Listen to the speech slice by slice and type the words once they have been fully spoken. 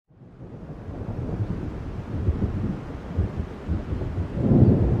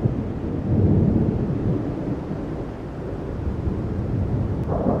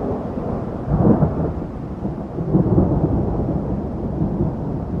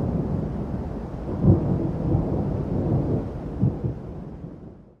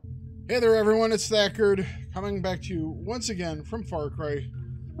Hey there everyone, it's Thakard, coming back to you once again from Far Cry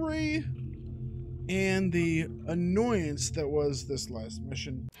 3, and the annoyance that was this last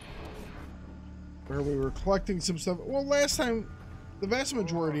mission, where we were collecting some stuff. Well, last time, the vast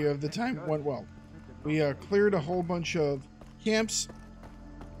majority of the time went well. We cleared a whole bunch of camps.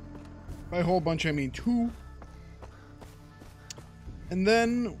 By a whole bunch, I mean 2. And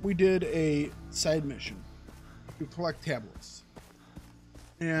then we did a side mission to collect tablets.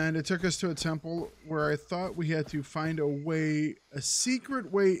 And it took us to a temple where I thought we had to find a way, a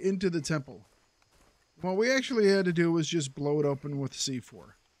secret way into the temple. What we actually had to do was just blow it open with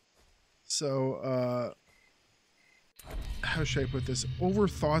C4. So, how should I put this?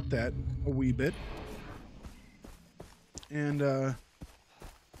 Overthought that a wee bit. And,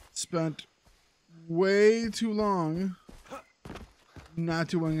 spent way too long not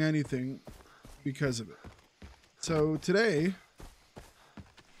doing anything because of it. So today,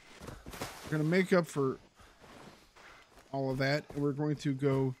 we're going to make up for all of that, and we're going to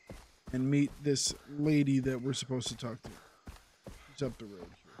go and meet this lady that we're supposed to talk to. She's up the road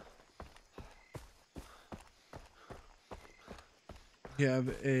here. We have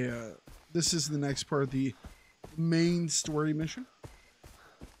a, this is the next part of the main story mission.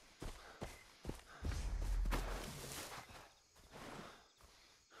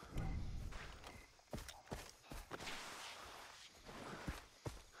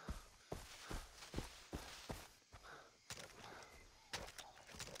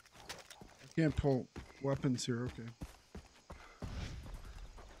 Can't pull weapons here, okay.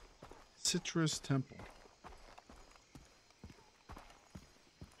 Citrus Temple.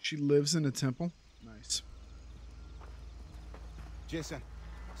 She lives in a temple? Nice. Jason,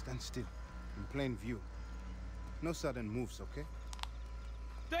 stand still, in plain view. No sudden moves, okay?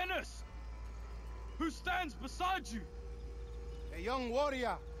 Dennis! Who stands beside you? A young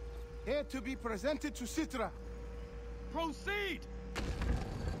warrior, here to be presented to Citra. Proceed!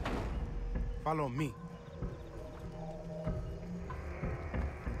 Follow me.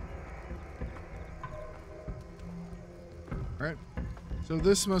 Alright. So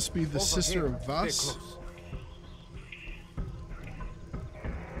this must be the Over sister here. of Voss. Stay close.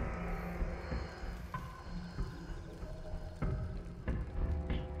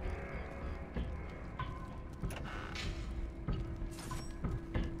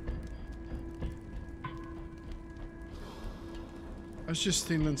 I was just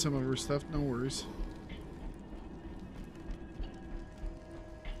stealing some of her stuff, no worries.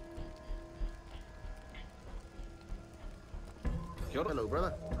 Hello,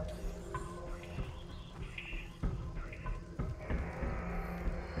 brother.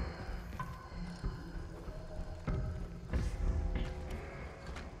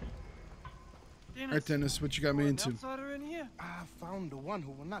 Alright, Dennis, what you got me into? Outsider in here? I found the one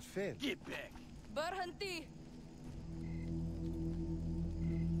who will not fail. Get back! Berhenti.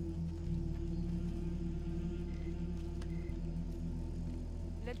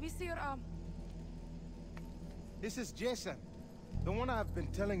 Let me see your arm. This is Jason, the one I've been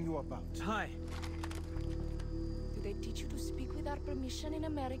telling you about. Hi. Do they teach you to speak without permission in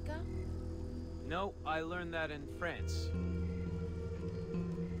America? No, I learned that in France.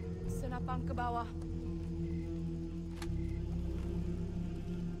 Senapang ke bawah.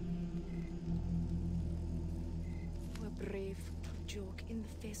 You are brave to joke in the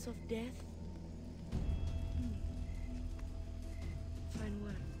face of death. Fine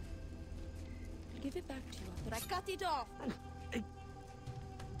word. I'll give it back to you after I cut it off.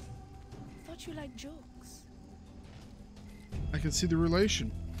 Thought you liked jokes. I can see the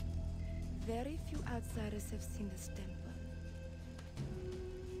relation. Very few outsiders have seen this temple.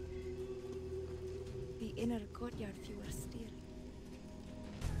 The inner courtyard fewer still.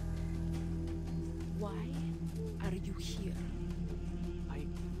 Why are you here? I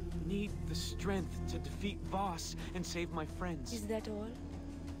need the strength to defeat Voss and save my friends. Is that all?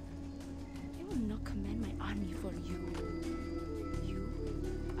 I will not command my army for you. You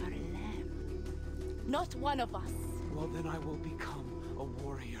are a lamb. Not one of us. Well, then I will become a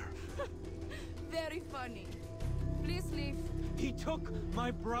warrior. Very funny. Please leave. He took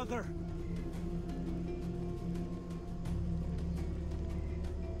my brother.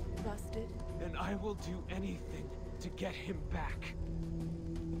 Busted. And I will do anything to get him back.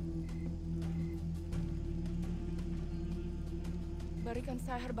 Berikan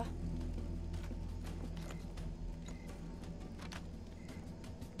saya herba.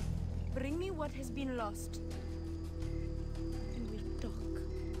 Bring me what has been lost. And we'll talk.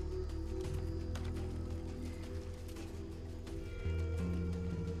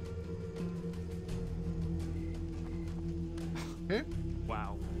 Okay.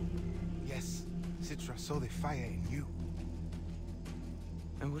 Wow. Citra saw the fire in you.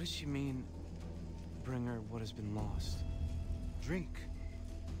 And what does she mean, bring her what has been lost? Drink,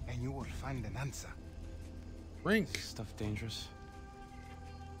 and you will find an answer. Drink. Is stuff dangerous?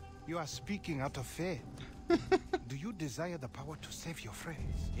 You are speaking out of fear. Do you desire the power to save your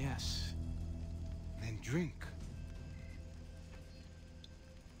friends? Yes. Then drink.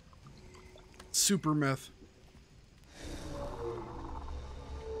 Super meth.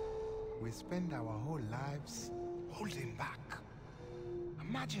 We spend our whole lives holding back.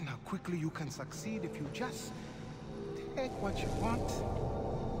 Imagine how quickly you can succeed if you just take what you want.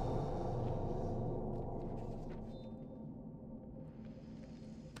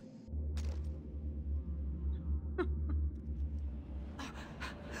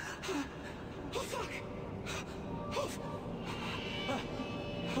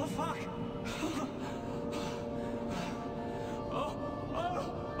 Oh, fuck! Oh,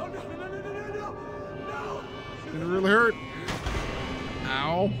 no! It really hurt.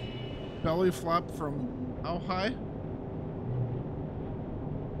 Ow. Belly flop from how high?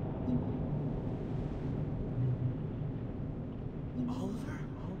 Oliver?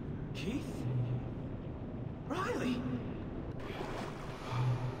 Keith? Riley?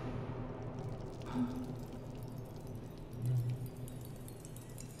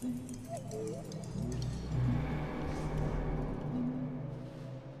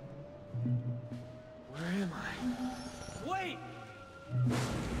 Where am I? Wait!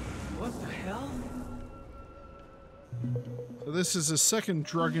 What the hell? So this is a second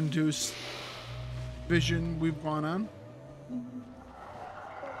drug-induced vision we've gone on.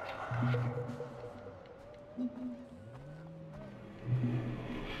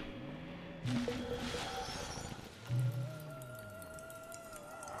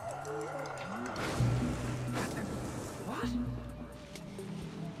 What?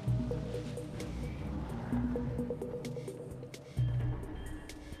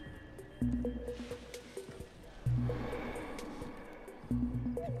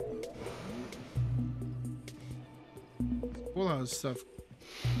 Cool how stuff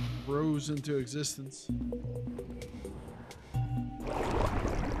rose into existence.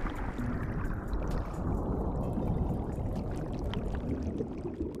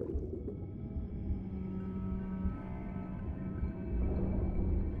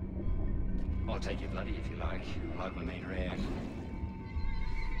 I'll take your bloody if you like. I hope I mean rare.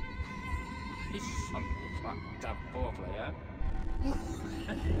 I'm fucked up foreplay, huh?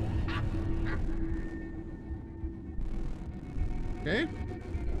 Okay.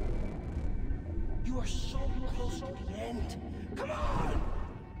 You are so close to the end. Come on!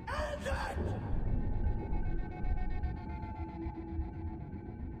 End it!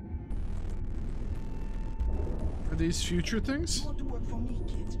 Are these future things? You want to work for me,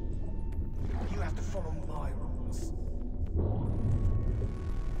 kid? You have to follow my rules.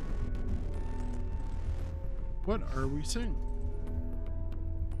 What are we seeing?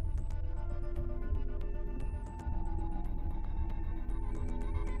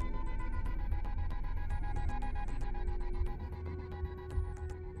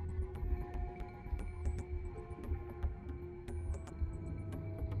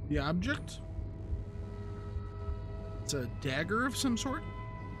 The object? It's a dagger of some sort?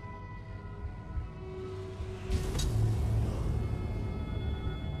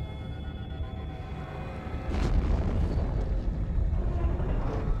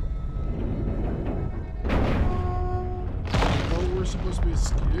 Oh, we're supposed to be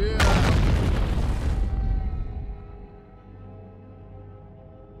scared.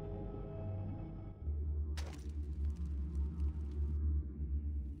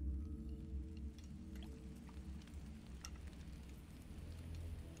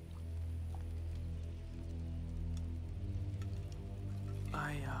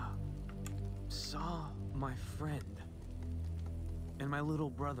 I saw my friend and my little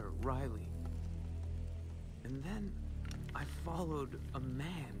brother, Riley. And then I followed a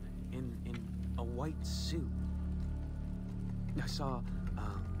man in a white suit. I saw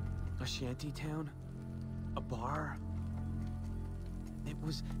a shanty town, a bar. It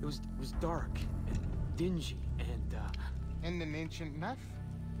was dark and dingy And an ancient knife?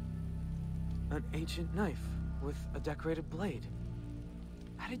 an ancient knife with a decorated blade.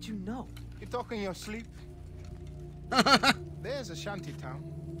 How did you know? You talk in your sleep? There's a shanty town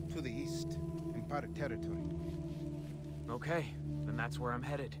to the east in Pirate territory. Okay, then that's where I'm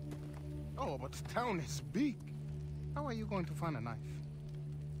headed. Oh, but the town is big. How are you going to find a knife?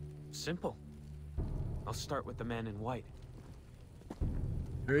 Simple. I'll start with the man in white.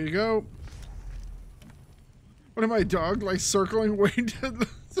 There you go. What am I, dog? Like circling, waiting to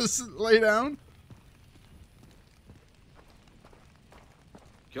lay down?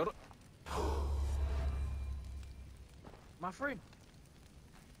 my friend.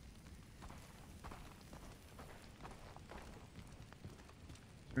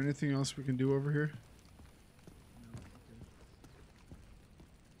 Is there anything else we can do over here?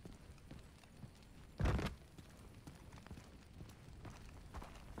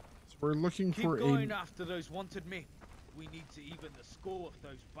 So we're looking Keep for going after those wanted men. We need to even the score of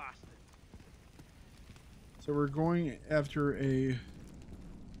those bastards. So we're going after a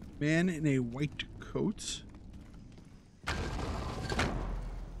man in a white coat.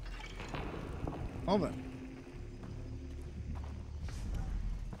 All that.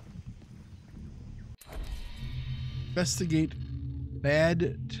 Investigate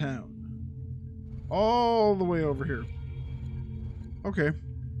Bad Town. All the way over here. Okay.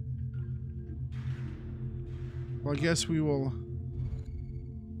 Well, I guess we will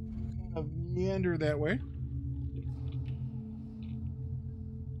kind of meander that way.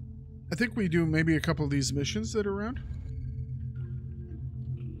 I think we do maybe a couple of these missions that are around.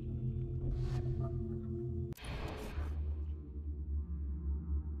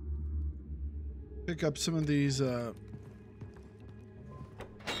 Pick up some of these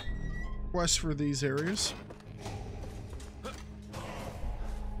quests for these areas.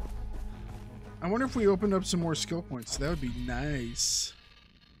 I wonder if we opened up some more skill points. That would be nice.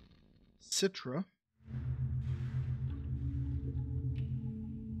 Citra.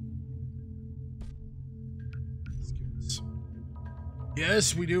 Skills.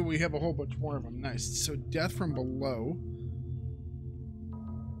 Yes, we do. We have a whole bunch more of them. Nice. So death from below.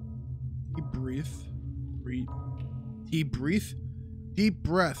 Deep breathe. Deep breathe. Deep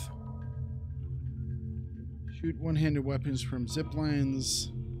breath. Shoot one-handed weapons from zip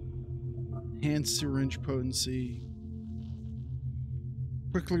lines. Enhanced syringe potency.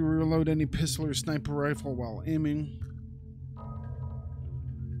 Quickly reload any pistol or sniper rifle while aiming.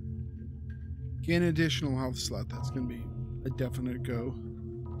 Gain additional health slot. That's going to be a definite go.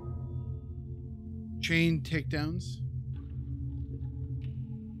 Chain takedowns.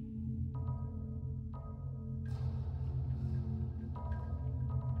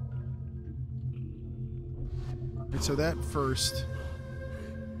 And so that first.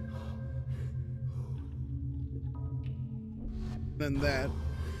 Then that.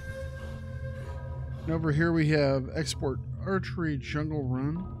 And over here we have export archery jungle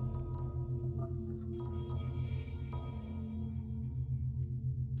run.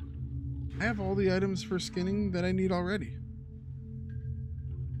 I have all the items for skinning that I need already.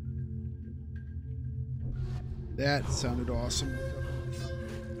 That sounded awesome.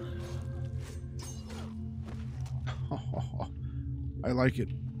 I like it.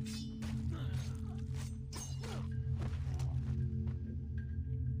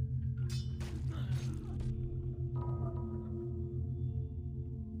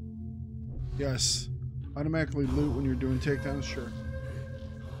 Yes. Automatically loot when you're doing takedowns, sure.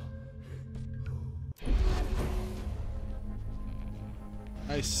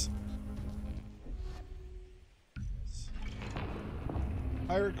 Nice.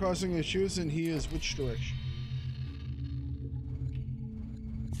 Pirate causing issues, and he is which direction?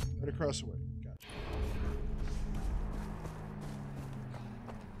 Right across the way. Gotcha.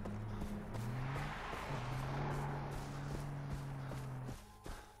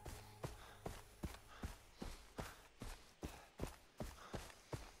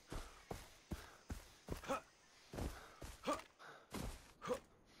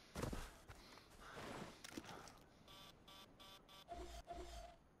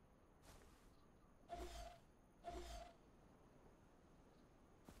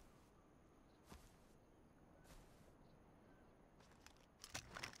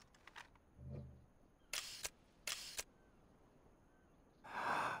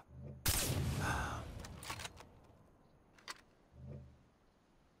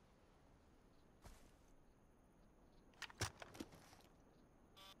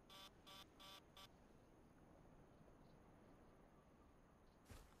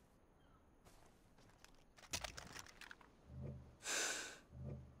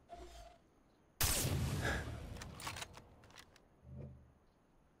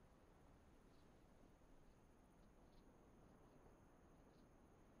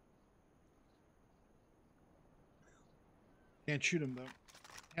 Can't shoot him though.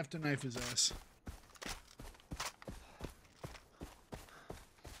 Have to knife his ass.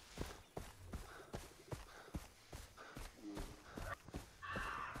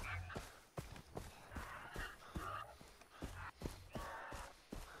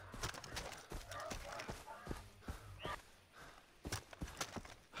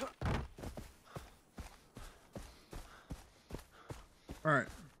 All right.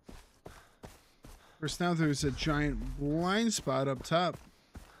 course, now there's a giant blind spot up top.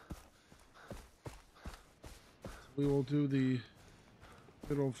 So we will do the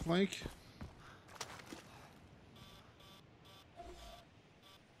good old flank.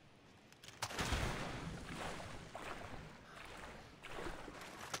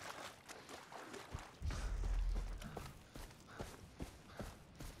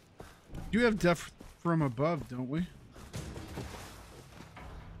 You have death from above, don't we?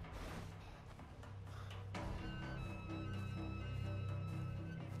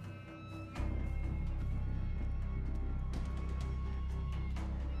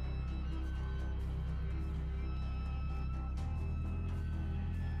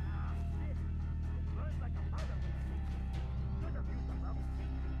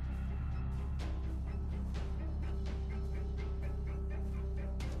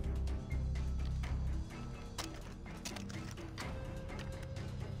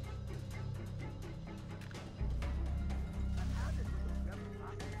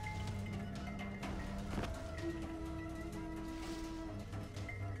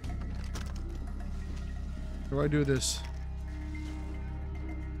 How do I do this?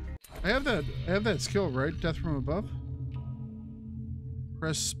 I have that skill, right? Death from above?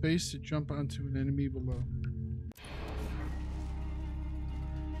 Press space to jump onto an enemy below.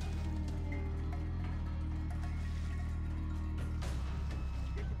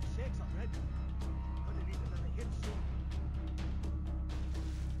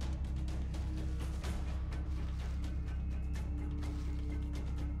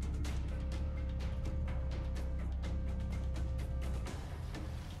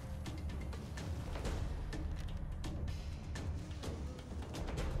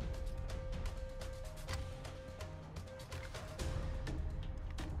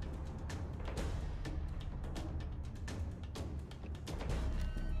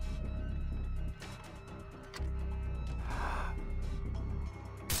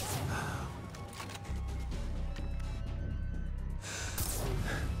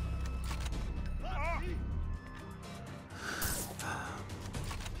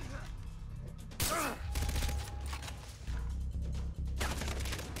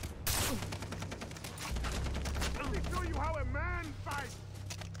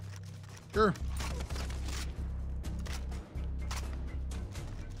 Sure.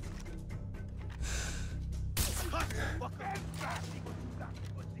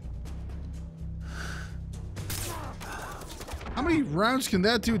 How many rounds can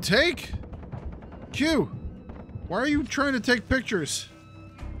that dude take? Q, why are you trying to take pictures?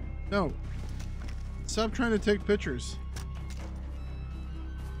 No. Stop trying to take pictures.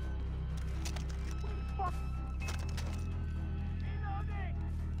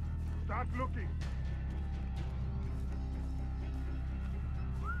 Start looking.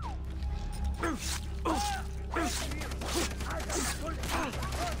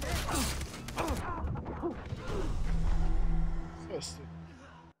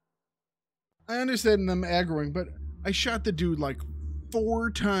 I understand them aggroing, but I shot the dude like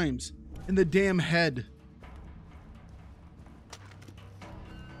 4 times in the damn head.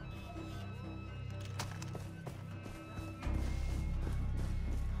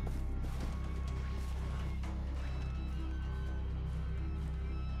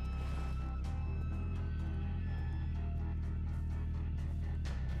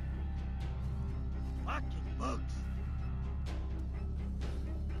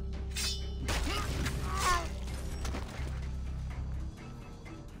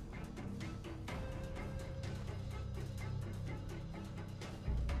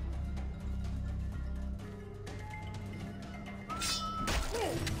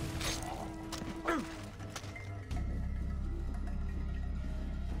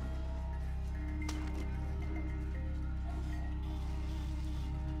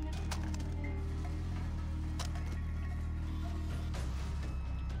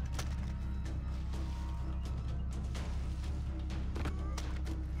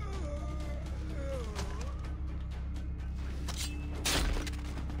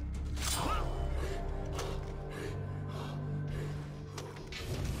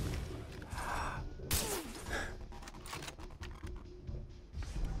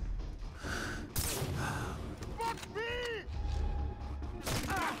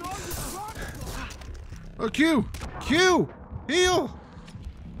 Oh, Q! Q! Heal!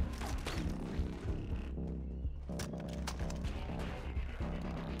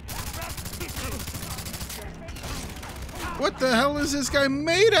 What the hell is this guy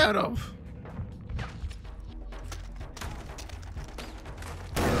made out of?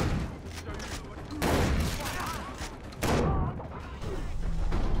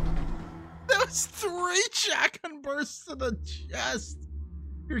 That was 3! shotgun burst to the chest.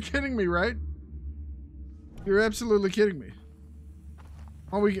 You're kidding me, right? You're absolutely kidding me.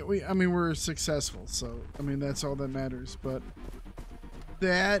 Oh, I mean, we're successful, so I mean that's all that matters. But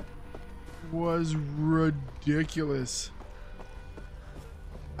that was ridiculous.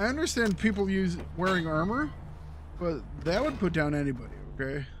 I understand people wearing armor, but that would put down anybody.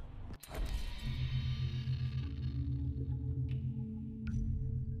 Okay.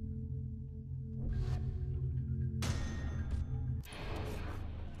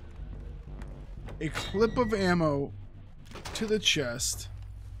 A clip of ammo to the chest,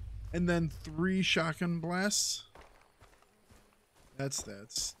 and then 3 shotgun blasts.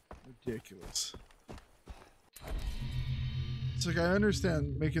 That's ridiculous. It's like, I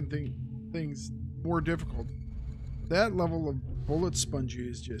understand making things more difficult. That level of bullet spongy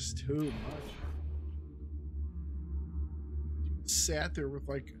is just too much. Dude sat there with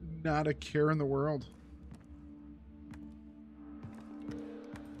like not a care in the world.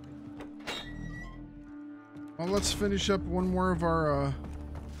 Well, let's finish up one more of our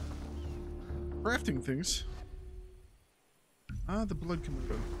crafting things. Ah, the blood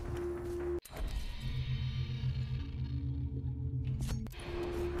commando.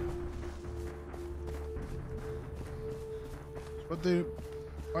 But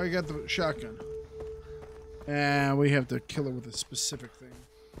I got the shotgun. And we have to kill it with a specific thing.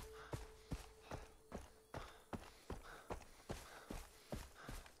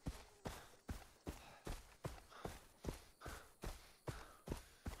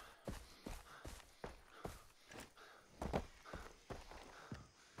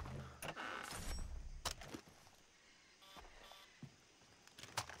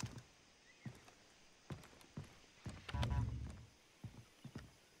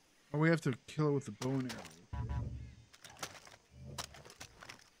 Oh, we have to kill it with the bow and arrow.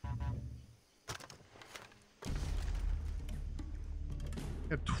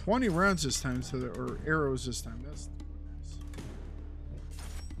 We have 20 rounds this time, or arrows this time. That's nice.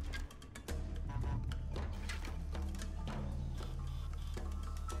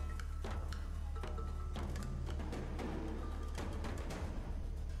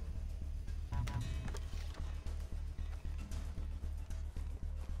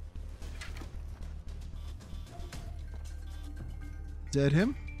 Is that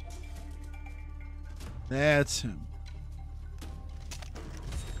him? That's him.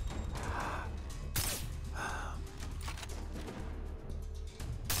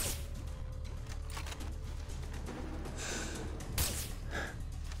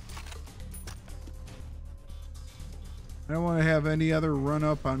 I don't want to have any other run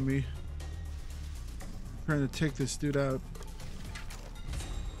up on me. I'm trying to take this dude out.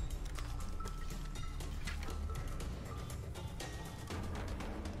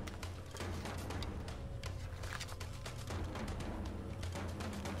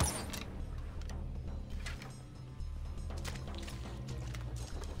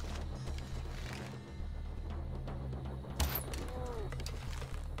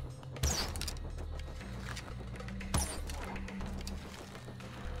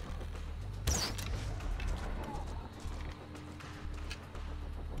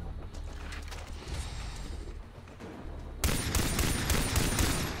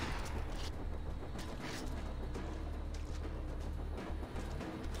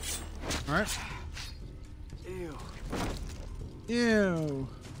 All right. Ew. Ew.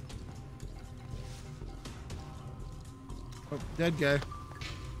 Oh, dead guy.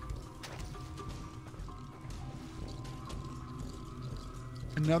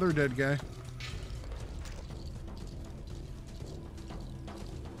 Another dead guy.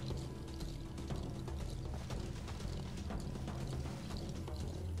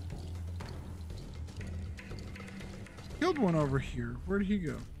 Killed one over here. Where did he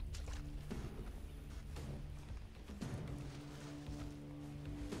go?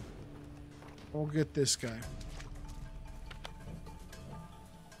 We'll get this guy.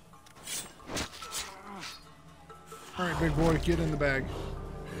 All right, big boy, get in the bag.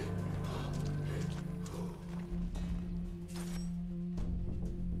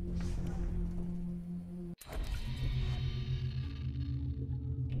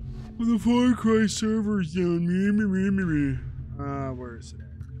 The Far Cry server's down. Where is it at?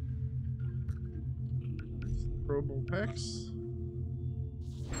 Robo packs.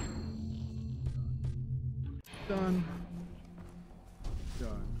 Done.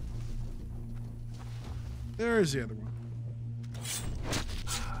 Done. There's the other one.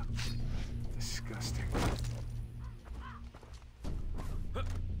 Disgusting.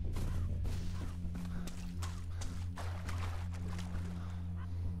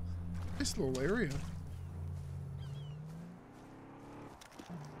 Nice little area.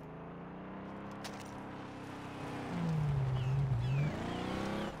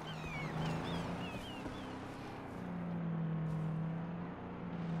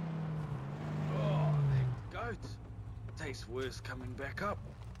 notes. Tastes worse coming back up.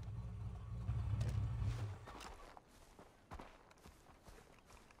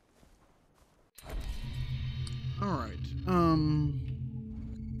 All right.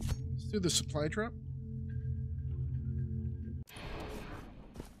 Let's do the supply drop.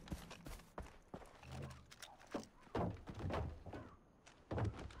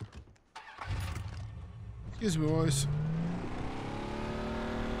 Excuse me, boys.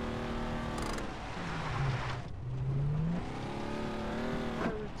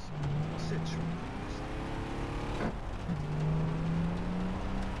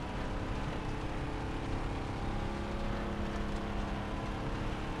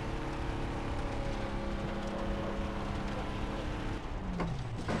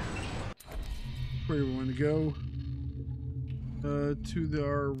 Where we want to go? To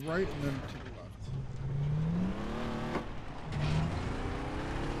our right and then to the left.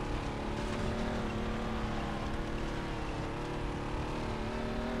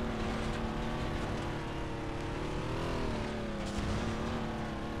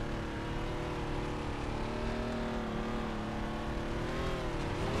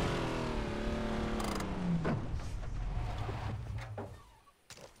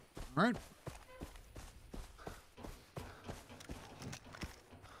 All right.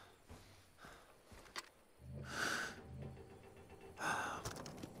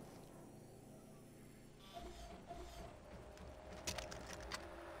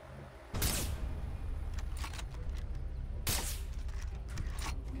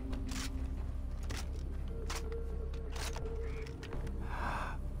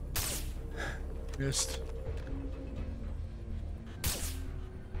 Missed. Missed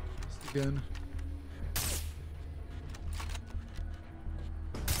again.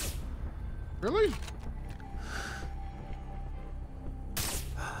 Really?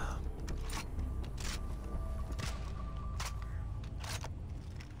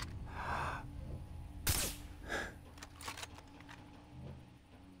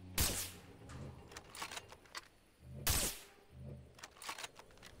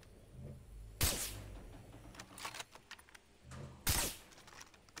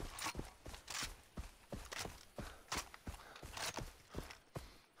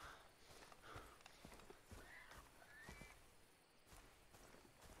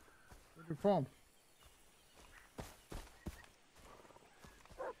 Good form.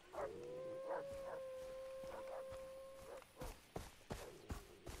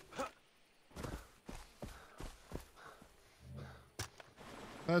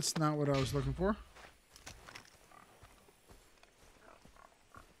 That's not what I was looking for.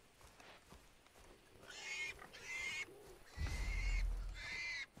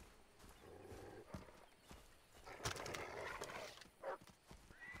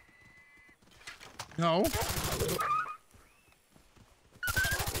 No.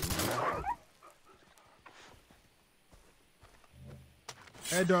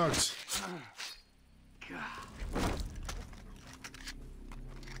 Hey, dogs.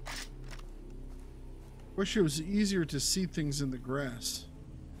 Wish it was easier to see things in the grass.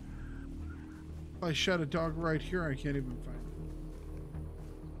 If I shot a dog right here, I can't even find it.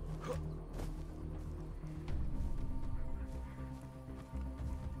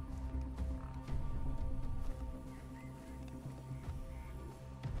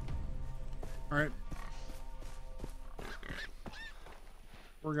 All right.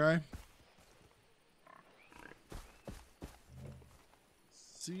 Poor guy.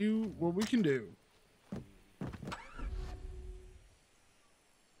 See what we can do.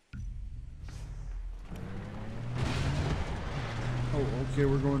 Oh, okay,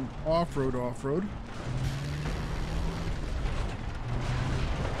 we're going off-road, off-road.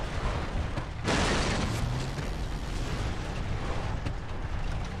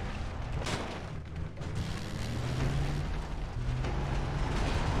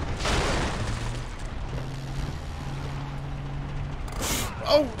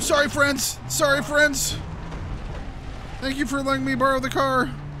 Oh, sorry, friends. Sorry, friends. Thank you for letting me borrow the car.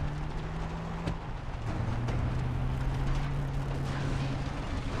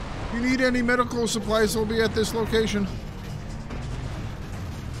 If you need any medical supplies, they'll be at this location.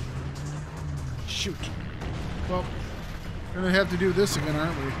 Shoot. Well, we're gonna have to do this again,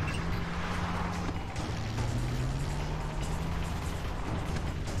 aren't we?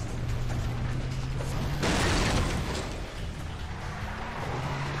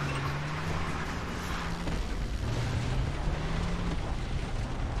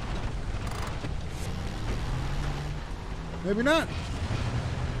 Maybe not.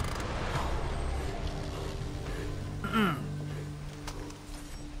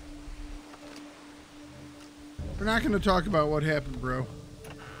 We're not going to talk about what happened, bro.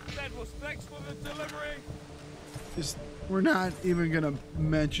 That was thanks for the delivery. Just, we're not even going to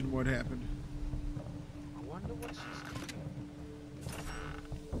mention what happened. I wonder what she's doing.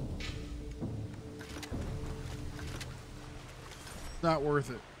 Not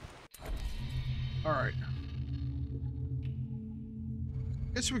worth it. All right.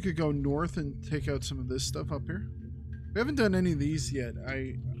 Guess we could go north and take out some of this stuff up here. We haven't done any of these yet.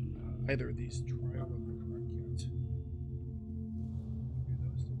 Either of these trial of the correct yet.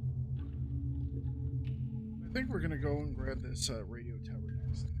 I think we're gonna go and grab this radio tower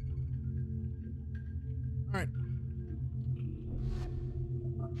next. All right.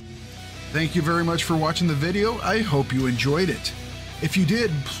 Thank you very much for watching the video. I hope you enjoyed it. If you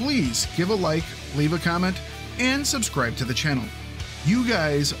did, please give a like, leave a comment, and subscribe to the channel. You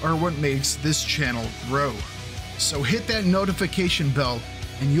guys are what makes this channel grow. So hit that notification bell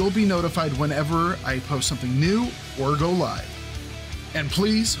and you'll be notified whenever I post something new or go live. And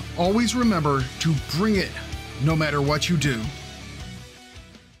please always remember to bring it no matter what you do.